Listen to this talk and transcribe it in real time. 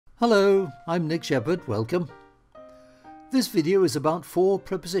Hello, I'm Nick Shepherd, welcome. This video is about 4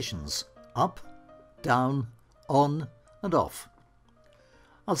 prepositions: up, down, on and off.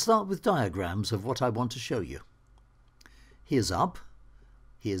 I'll start with diagrams of what I want to show you. Here's up,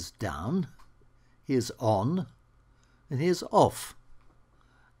 here's down, here's on, and here's off.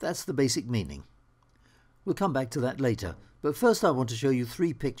 That's the basic meaning. We'll come back to that later, but first I want to show you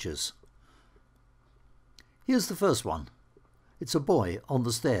 3 pictures. Here's the first one. It's a boy on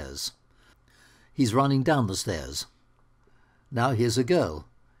the stairs. He's running down the stairs. Now here's a girl.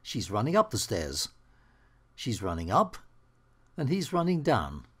 She's running up the stairs. She's running up, and he's running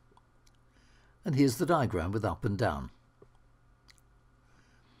down. And here's the diagram with up and down.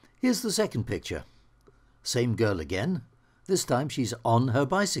 Here's the second picture. Same girl again. This time she's on her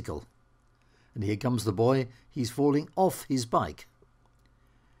bicycle. And here comes the boy. He's falling off his bike.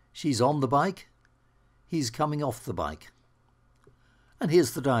 She's on the bike. He's coming off the bike. And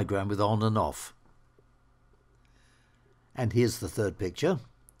here's the diagram with on and off. And here's the third picture.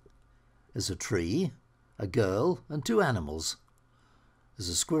 There's a tree, a girl and 2 animals. There's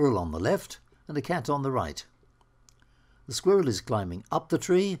a squirrel on the left and a cat on the right. The squirrel is climbing up the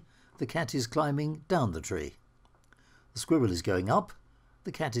tree, the cat is climbing down the tree. The squirrel is going up,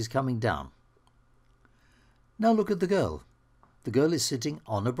 the cat is coming down. Now look at the girl. The girl is sitting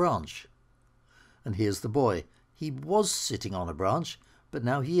on a branch. And here's the boy. He was sitting on a branch, but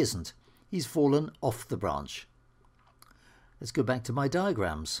now he isn't. He's fallen off the branch. Let's go back to my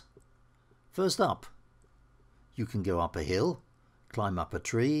diagrams. First up. You can go up a hill, climb up a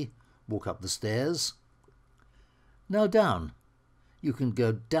tree, walk up the stairs. Now down. You can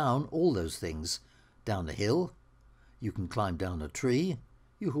go down all those things. Down a hill, you can climb down a tree,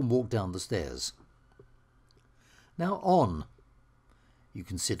 you can walk down the stairs. Now on. You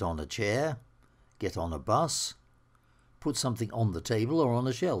can sit on a chair, get on a bus, put something on the table or on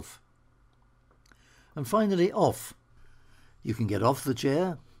a shelf. And finally off. You can get off the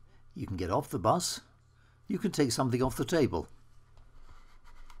chair, you can get off the bus, you can take something off the table.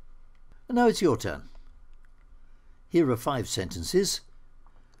 And now it's your turn. Here are 5 sentences,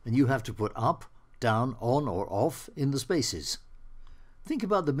 and you have to put up, down, on or off in the spaces. Think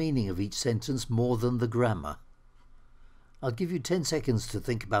about the meaning of each sentence more than the grammar. I'll give you 10 seconds to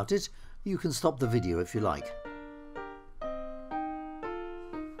think about it. You can stop the video if you like.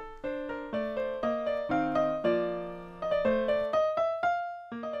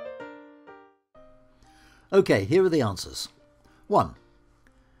 Okay, here are the answers. 1.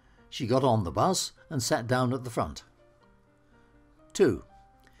 She got on the bus and sat down at the front. 2.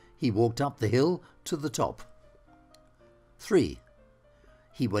 He walked up the hill to the top. 3.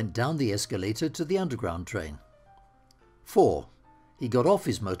 He went down the escalator to the underground train. 4. He got off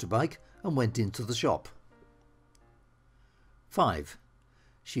his motorbike and went into the shop. 5.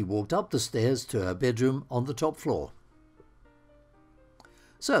 She walked up the stairs to her bedroom on the top floor.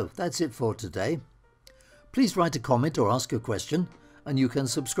 So that's it for today. Please write a comment or ask a question, and you can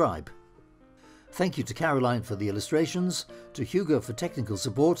subscribe. Thank you to Caroline for the illustrations, to Hugo for technical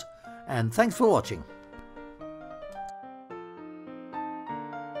support, and thanks for watching.